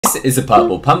This is a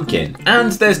purple pumpkin,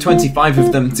 and there's 25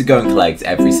 of them to go and collect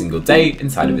every single day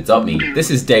inside of Adopt Me.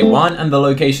 This is day 1 and the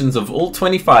locations of all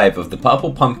 25 of the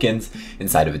purple pumpkins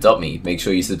inside of Adopt Me. Make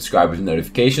sure you subscribe with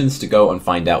notifications to go and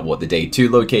find out what the day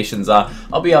 2 locations are.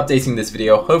 I'll be updating this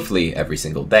video hopefully every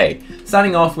single day.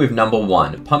 Starting off with number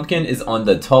 1, pumpkin is on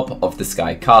the top of the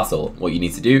Sky Castle. What you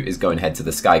need to do is go and head to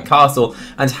the Sky Castle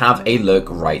and have a look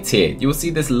right here. You will see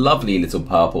this lovely little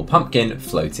purple pumpkin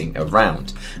floating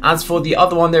around. As for the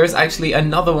other one, there is actually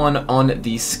another one on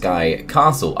the Sky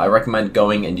Castle. I recommend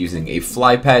going and using a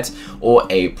fly pet or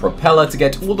a propeller to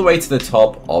get all the way to the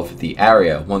top of the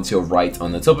area. Once you're right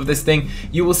on the top of this thing,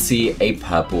 you will see a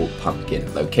purple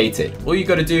pumpkin located. All you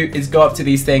got to do is go up to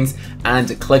these things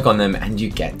and click on them and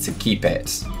you get to keep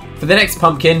it. For the next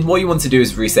pumpkin, what you want to do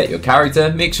is reset your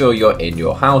character, make sure you're in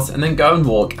your house, and then go and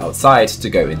walk outside to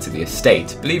go into the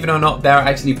estate. Believe it or not, there are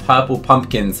actually purple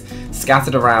pumpkins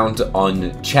scattered around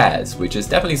on chairs, which is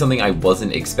definitely something I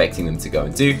wasn't expecting them to go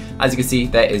and do. As you can see,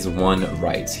 there is one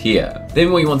right here.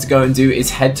 Then what you want to go and do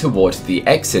is head towards the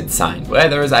exit sign, where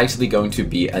there is actually going to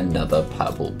be another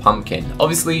purple pumpkin.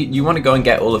 Obviously, you want to go and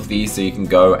get all of these so you can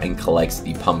go and collect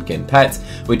the pumpkin pet,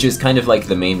 which is kind of like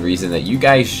the main reason that you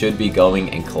guys should be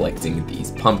going and collecting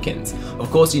these pumpkins.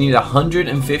 Of course, you need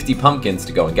 150 pumpkins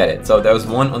to go and get it. So there was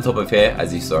one on top of here,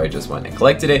 as you saw, I just went and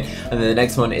collected it, and then the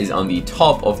next one is on the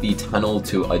top of the Tunnel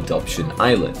to Adoption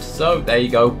Island. So there you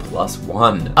go,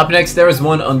 +1. Up next, there is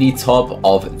one on the top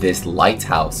of this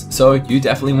lighthouse. So you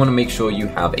definitely want to make sure you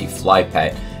have a fly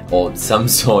pet or some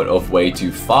sort of way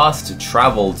to fast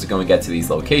travel to go and get to these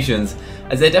locations,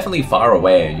 as they're definitely far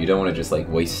away and you don't want to just like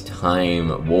waste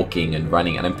time walking and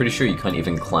running, and I'm pretty sure you can't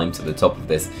even climb to the top of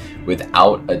this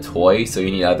without a toy, so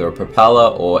you need either a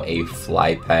propeller or a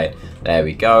fly pet. There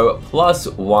we go,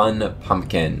 +1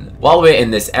 pumpkin. While we're in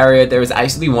this area, there is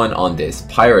actually one on this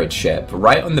pirate ship.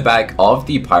 Right on the back of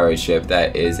the pirate ship,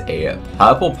 there is a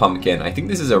purple pumpkin. I think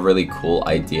this is a really cool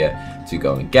idea to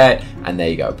go and get, and there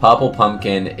you go, purple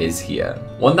pumpkin is here.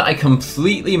 One that I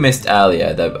completely missed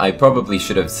earlier that I probably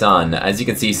should have done. As you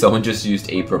can see, someone just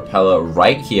used a propeller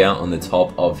right here on the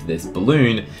top of this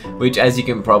balloon, which, as you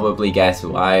can probably guess,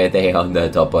 why are they on the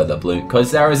top of the balloon?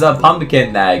 Because there is a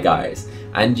pumpkin there, guys.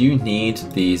 And you need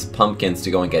these pumpkins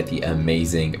to go and get the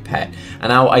amazing pet. And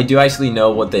now I do actually know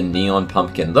what the neon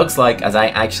pumpkin looks like, as I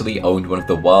actually owned one of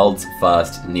the world's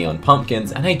first neon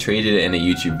pumpkins and I traded it in a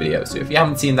YouTube video. So if you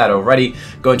haven't seen that already,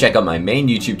 go and check out my main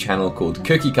YouTube channel called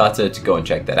Cookie Cutter to go and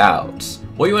check that out.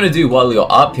 What you want to do while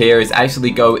you're up here is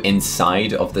actually go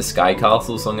inside of the Sky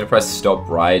Castle. So I'm going to press stop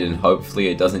ride and hopefully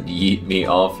it doesn't yeet me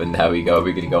off, and there we go,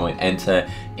 we're going to go and enter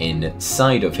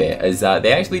inside of here, as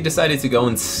they actually decided to go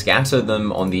and scatter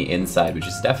them on the inside, which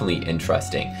is definitely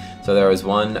interesting. So there is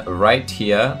one right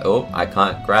here. Oh, I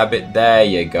can't grab it. There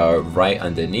you go, right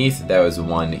underneath. There is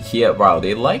one here. Wow,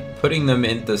 they like putting them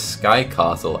in the Sky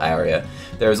Castle area.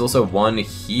 There is also one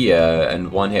here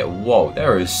and one here. Whoa,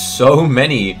 there is so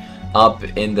many up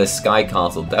in the Sky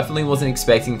Castle. Definitely wasn't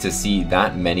expecting to see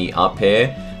that many up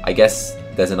here. I guess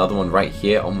there's another one right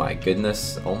here. Oh my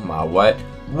goodness. Oh my what?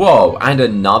 Whoa, and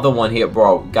another one here.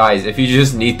 Bro, guys, if you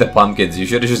just need the pumpkins, you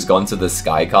should have just gone to the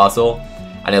Sky Castle,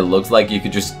 and it looks like you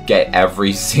could just get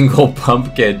every single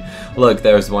pumpkin. Look,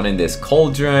 there's one in this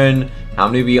cauldron. How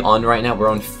many are we on right now? We're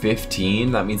on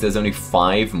 15. That means there's only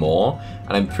 5 more.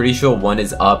 And I'm pretty sure one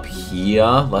is up here.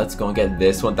 Let's go and get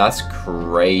this one. That's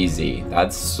crazy.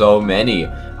 That's so many.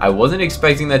 I wasn't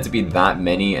expecting there to be that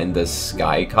many in the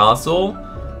Sky Castle.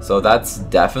 So that's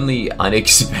definitely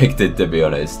unexpected, to be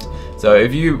honest. So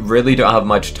if you really don't have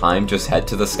much time, just head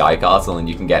to the Sky Castle and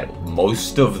you can get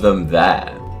most of them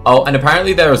there. Oh, and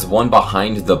apparently there is one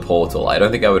behind the portal. I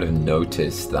don't think I would have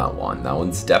noticed that one. That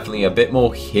one's definitely a bit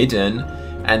more hidden.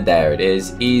 And there it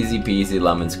is, easy peasy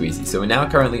lemon squeezy. So we're now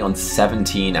currently on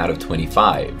 17 out of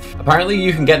 25. Apparently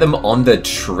you can get them on the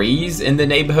trees in the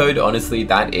neighborhood. Honestly,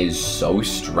 that is so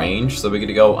strange. So we're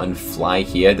gonna go and fly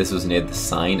here. This was near the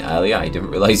sign earlier. I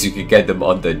didn't realize you could get them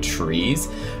on the trees.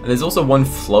 And there's also one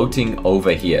floating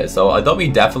over here. So Adopt Me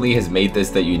definitely has made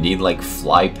this that you need like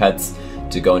fly pets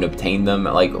to go and obtain them.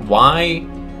 Like, why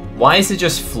is it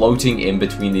just floating in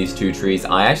between these two trees?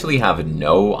 I actually have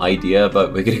no idea,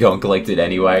 but we're gonna go and collect it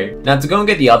anyway. Now, to go and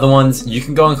get the other ones, you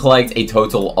can go and collect a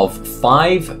total of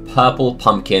 5 purple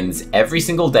pumpkins every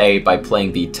single day by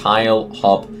playing the tile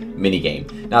hop minigame.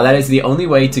 Now, that is the only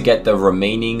way to get the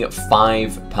remaining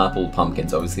 5 purple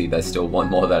pumpkins. Obviously, there's still one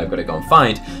more that I've got to go and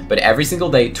find, but every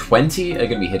single day, 20 are going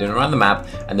to be hidden around the map,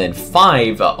 and then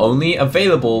 5 are only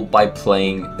available by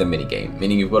playing the minigame.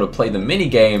 Meaning you've got to play the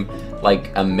minigame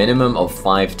like a minimum of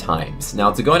 5 times.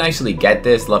 Now to go and actually get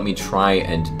this, let me try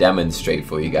and demonstrate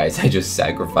for you guys. I just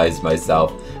sacrificed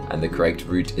myself and the correct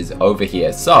route is over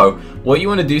here. So what you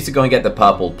want to do to go and get the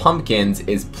purple pumpkins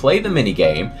is play the mini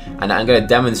game, and I'm going to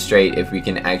demonstrate if we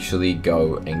can actually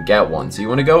go and get one. So you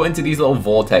want to go into these little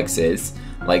vortexes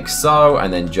like so,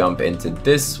 and then jump into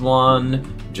this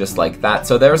one just like that.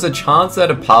 So there is a chance that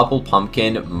a purple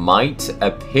pumpkin might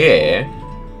appear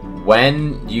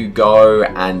when you go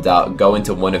and go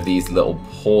into one of these little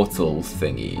portal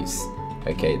thingies.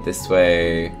 Okay, this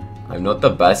way. I'm not the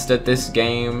best at this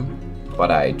game,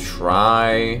 but I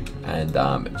try. And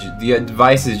the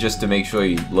advice is just to make sure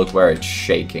you look where it's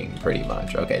shaking, pretty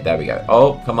much. Okay, there we go.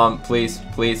 Oh, come on, please,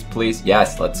 please, please.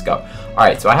 Yes, let's go.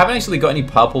 Alright, so I haven't actually got any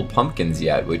purple pumpkins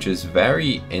yet, which is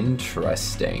very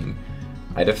interesting.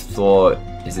 I'd have thought,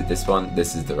 is it this one?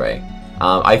 This is the ray.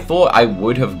 I thought I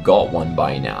would have got one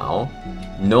by now.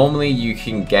 Normally you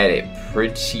can get it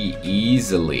pretty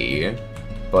easily,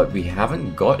 but we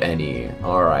haven't got any.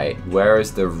 Alright, where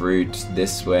is the route?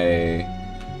 This way,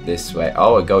 this way.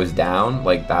 Oh, it goes down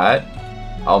like that.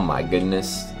 Oh my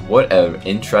goodness, what an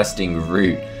interesting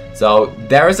route. So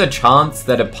there is a chance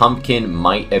that a pumpkin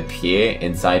might appear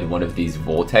inside one of these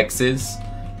vortexes,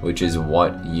 which is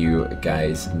what you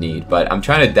guys need. But I'm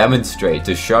trying to demonstrate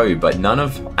to show you, but none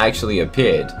have actually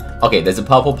appeared. Okay, there's a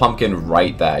purple pumpkin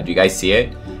right there. Do you guys see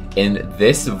it? In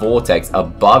this vortex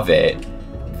above it,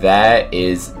 there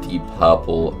is the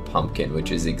purple pumpkin,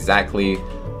 which is exactly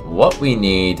what we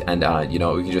need. And you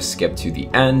know, we can just skip to the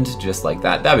end just like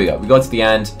that. There we go. We got to the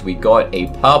end. We got a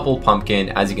purple pumpkin.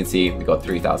 As you can see, we got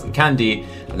 3,000 candy,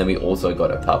 and then we also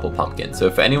got a purple pumpkin. So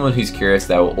for anyone who's curious,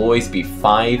 there will always be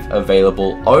 5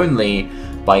 available only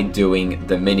by doing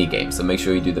the mini game. So make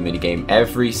sure you do the mini game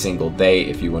every single day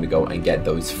if you want to go and get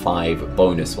those 5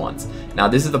 bonus ones. Now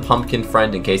this is the pumpkin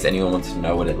friend, in case anyone wants to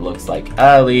know what it looks like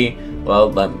early.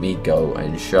 Well, let me go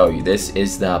and show you. This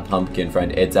is the pumpkin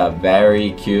friend. It's a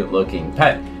very cute looking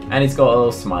pet, and it's got a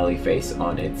little smiley face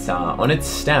on its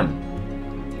stem,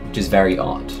 which is very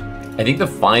odd. I think the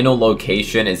final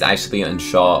location is actually on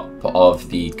shop of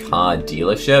the car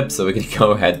dealership, so we're gonna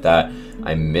go ahead there.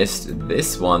 I missed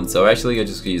this one, so actually I'll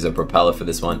just use a propeller for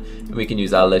this one, and we can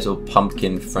use our little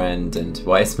pumpkin friend. And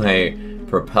why is my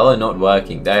propeller not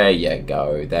working? There you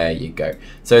go, there you go.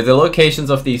 So the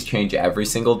locations of these change every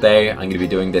single day. I'm going to be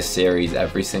doing this series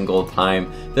every single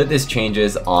time that this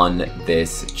changes on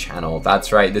this channel.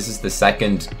 That's right, this is the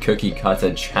second cookie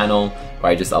cutter channel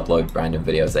where I just upload random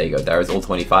videos. There you go, there is all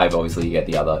 25. Obviously you get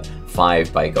the other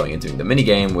 5 by going and doing the mini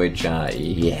game, which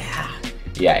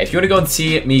yeah, if you want to go and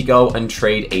see me go and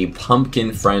trade a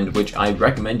pumpkin friend, which I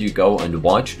recommend you go and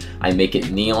watch, I make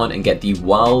it neon and get the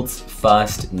world's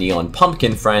first neon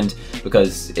pumpkin friend,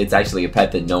 because it's actually a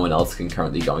pet that no one else can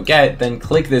currently go and get, then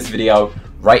click this video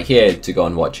right here to go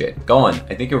and watch it. Go on,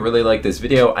 I think you'll really like this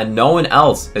video, and no one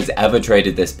else has ever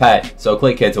traded this pet, so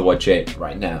click here to watch it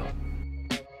right now.